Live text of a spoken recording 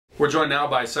We're joined now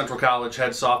by Central College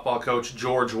head softball coach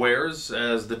George Wares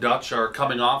as the Dutch are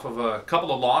coming off of a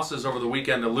couple of losses over the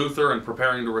weekend to Luther and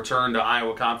preparing to return to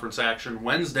Iowa Conference action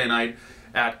Wednesday night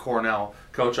at Cornell.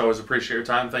 Coach, I always appreciate your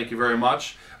time. Thank you very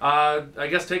much. I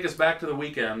guess take us back to the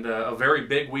weekend. A very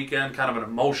big weekend, kind of an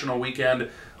emotional weekend.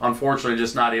 Unfortunately,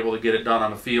 just not able to get it done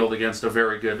on the field against a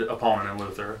very good opponent in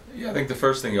Luther. Yeah, I think the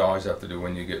first thing you always have to do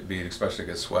when you get beat, especially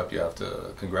get swept, you have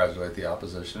to congratulate the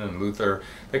opposition. And Luther,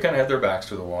 they kind of had their backs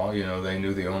to the wall. You know, they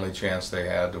knew the only chance they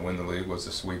had to win the league was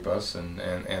to sweep us, and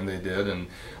they did. And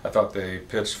I thought they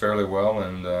pitched fairly well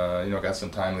and, you know, got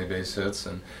some timely base hits.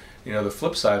 And you know, the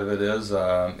flip side of it is,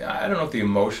 I don't know if the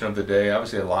emotion of the day,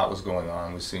 obviously a lot was going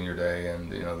on with senior day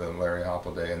and, you know, the Larry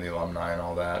Hopple day and the alumni and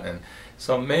all that. And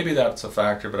so maybe that's a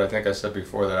factor, but I think I said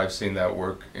before that I've seen that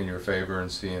work in your favor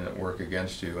and seen it work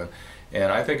against you.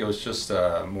 And I think it was just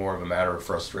more of a matter of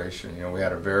frustration. You know, we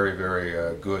had a very,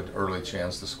 very good early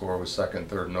chance to score with second,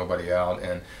 third, nobody out.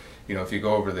 And you know, if you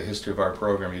go over the history of our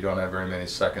program, you don't have very many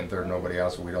second, third, nobody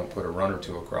else, where we don't put a run or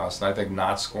two across. And I think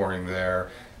not scoring there,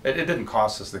 it didn't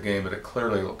cost us the game, but it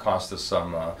clearly cost us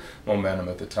some momentum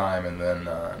at the time. And then,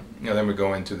 you know, then we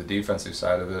go into the defensive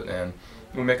side of it, and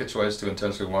we make a choice to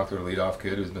intentionally walk through a leadoff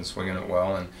kid who's been swinging it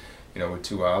well, and you know, with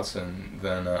 2 outs, and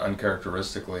then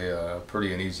uncharacteristically,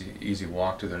 pretty an easy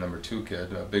walk to their number 2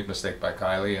 kid. A big mistake by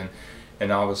Kylie,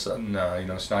 and all of a sudden, you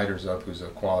know, Snyder's up, who's a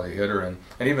quality hitter, and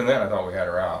even then I thought we had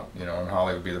her out. You know, and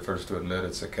Holly would be the first to admit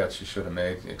it's a catch she should have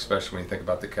made, especially when you think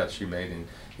about the catch she made in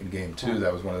game 2.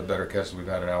 That was one of the better catches we've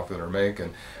had an outfielder make,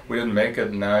 and we didn't make it,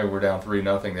 and now we're down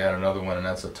 3-0. They had another one, and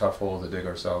that's a tough hole to dig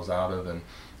ourselves out of, and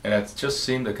it just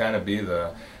seemed to kind of be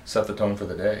set the tone for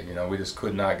the day. You know, we just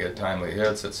could not get timely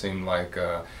hits. It seemed like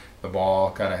the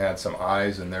ball kind of had some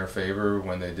eyes in their favor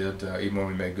when they did. Even when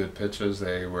we made good pitches,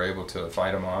 they were able to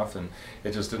fight them off, and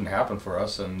it just didn't happen for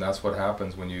us. And that's what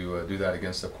happens when you do that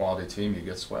against a quality team. You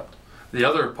get swept. The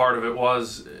other part of it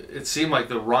was, it seemed like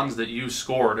the runs that you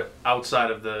scored outside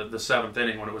of the 7th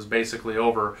inning when it was basically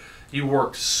over, you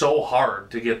worked so hard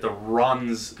to get the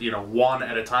runs, you know, one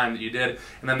at a time that you did,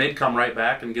 and then they'd come right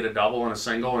back and get a double and a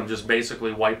single and just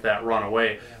basically wipe that run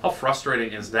away. How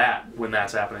frustrating is that when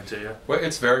that's happening to you? Well,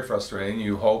 it's very frustrating.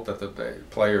 You hope that the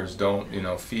players don't, you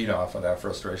know, feed off of that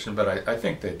frustration, but I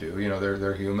think they do. You know,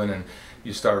 they're human, and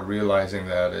you start realizing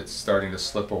that it's starting to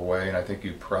slip away, and I think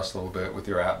you press a little bit with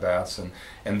your at-bats,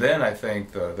 and then I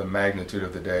think the magnitude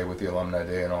of the day with the alumni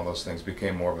day and all those things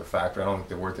became more of a factor. I don't think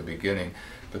they were at the beginning,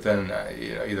 but then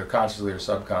you know, either consciously or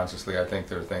subconsciously, I think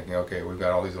they're thinking, okay, we've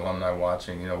got all these alumni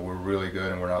watching, you know, we're really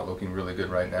good and we're not looking really good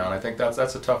right now. And I think that's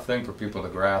a tough thing for people to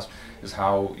grasp, is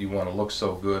how you want to look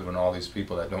so good when all these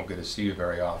people that don't get to see you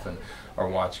very often are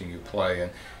watching you play.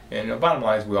 And the bottom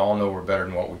line is, we all know we're better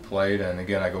than what we played. And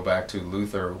again, I go back to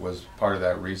Luther was part of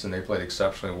that reason. They played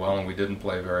exceptionally well, and we didn't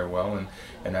play very well,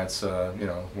 and that's you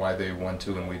know, why they won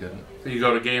 2 and we didn't. You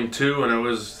go to game 2, and it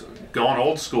was going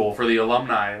old school for the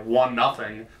alumni,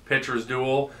 1-0 pitchers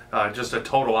duel, just a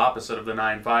total opposite of the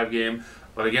 9-5 game.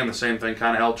 But again, the same thing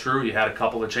kind of held true. You had a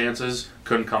couple of chances,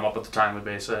 couldn't come up with the timely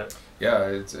base hit. Yeah,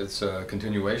 it's a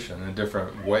continuation in a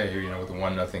different way, you know, with a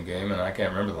 1-0 game, and I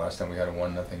can't remember the last time we had a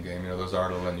 1-0 game. You know, those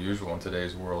are a little unusual in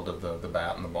today's world of the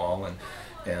bat and the ball,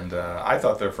 and I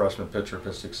thought their freshman pitcher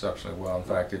pitched exceptionally well. In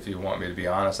fact, if you want me to be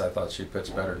honest, I thought she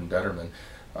pitched better than Detterman.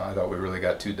 I thought we really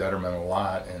got to Detterman a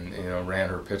lot, and you know, ran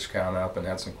her pitch count up and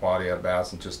had some quality at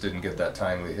bats, and just didn't get that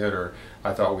timely hitter.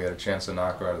 I thought we had a chance to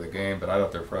knock her out of the game, but I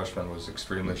thought their freshman was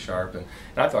extremely sharp, and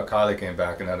I thought Kylie came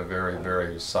back and had a very,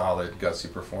 very solid, gutsy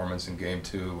performance in game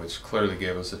 2, which clearly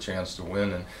gave us a chance to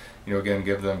win. And you know, again,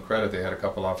 give them credit. They had a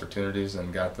couple opportunities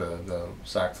and got the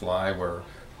sac fly where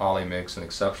Holly makes an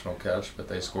exceptional catch, but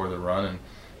they score the run,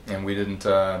 and we didn't.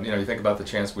 You know, you think about the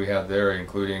chance we had there,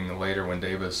 including later when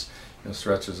Davis, you know,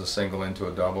 stretches a single into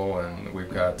a double, and we've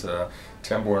got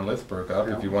Tembor and Lithberg up.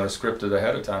 If you want to script it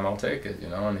ahead of time, I'll take it, you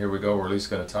know, and here we go, we're at least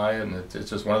going to tie it, and it's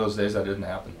just one of those days that didn't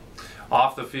happen.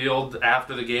 Off the field,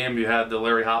 after the game, you had the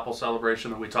Larry Hopple celebration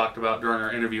that we talked about during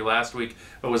our interview last week,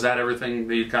 but was that everything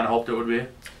that you kind of hoped it would be?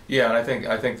 Yeah, and I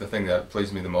think the thing that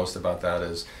pleased me the most about that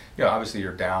is, you know, obviously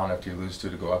you're down after you lose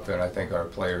 2 to go up there, and I think our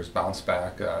players bounce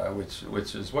back,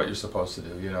 which is what you're supposed to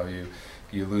do. You know,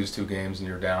 you lose 2 games and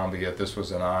you're down, but yet this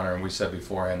was an honor, and we said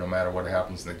beforehand, no matter what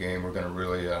happens in the game, we're going to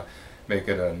really make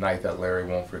it a night that Larry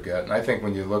won't forget. And I think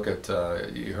when you look at,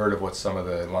 you heard of what some of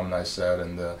the alumni said,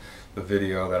 and the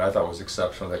video that I thought was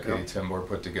exceptional that Katie Tembor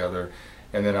put together,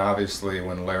 and then obviously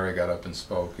when Larry got up and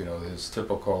spoke, you know, his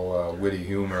typical witty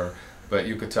humor, but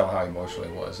you could tell how emotional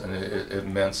he was, and it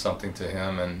meant something to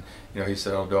him. And he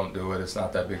said, "Oh, don't do it. It's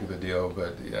not that big of a deal,"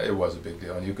 but it was a big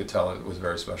deal, and you could tell it was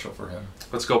very special for him.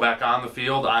 Let's go back on the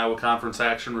field. Iowa Conference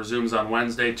action resumes on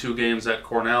Wednesday. 2 games at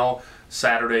Cornell.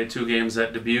 Saturday, 2 games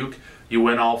at Dubuque. You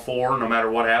win all 4. No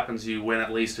matter what happens, you win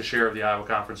at least a share of the Iowa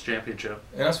Conference championship.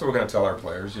 And that's what we're going to tell our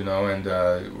players, and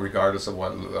regardless of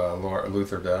what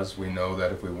Luther does, we know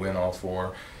that if we win all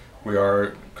 4, we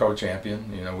are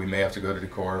co-champion. We may have to go to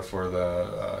Decorah for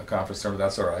the conference tournament.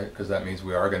 That's all right, because that means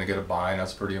we are going to get a bye, and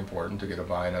that's pretty important to get a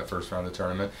bye in that first round of the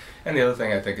tournament. And the other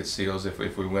thing I think it seals, if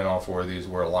we win all 4 of these,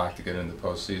 we're locked to get into the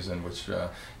postseason, which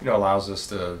allows us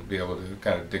to be able to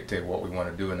kind of dictate what we want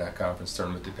to do in that conference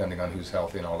tournament, depending on who's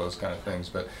healthy and all those kind of things.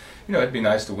 But it'd be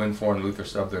nice to win 4 and Luther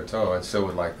stub their toe. I still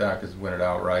would like that, because win it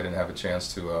outright and have a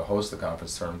chance to host the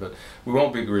conference tournament. But we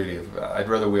won't be greedy. I'd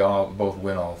rather we all both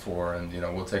win all 4, and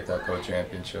we'll take that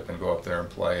co-championship and go up there and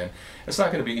play. And it's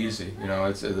not going to be easy.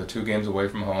 It's the 2 games away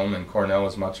from home, and Cornell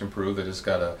is much improved. They just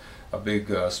got a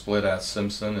big split at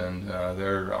Simpson, and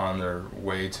they're on their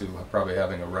way to probably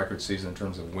having a record season in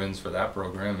terms of wins for that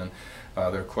program.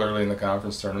 And they're clearly in the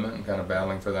conference tournament and kind of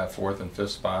battling for that 4th and 5th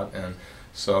spot. And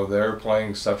so they're playing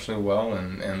exceptionally well.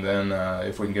 And then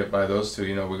if we can get by those 2,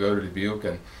 we go to Dubuque,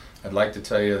 and I'd like to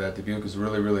tell you that Dubuque is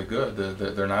really, really good.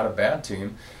 They're not a bad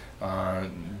team.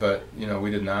 But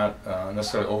we did not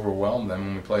necessarily overwhelm them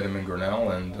when we played them in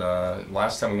Grinnell, and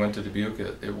last time we went to Dubuque,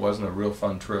 it wasn't a real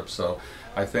fun trip. So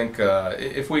I think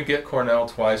if we get Cornell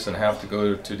twice and have to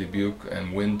go to Dubuque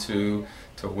and win 2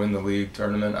 to win the league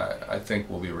tournament, I think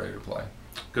we'll be ready to play.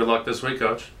 Good luck this week,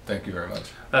 Coach. Thank you very much.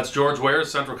 That's George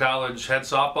Wares, Central College head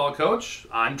softball coach.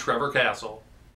 I'm Trevor Castle.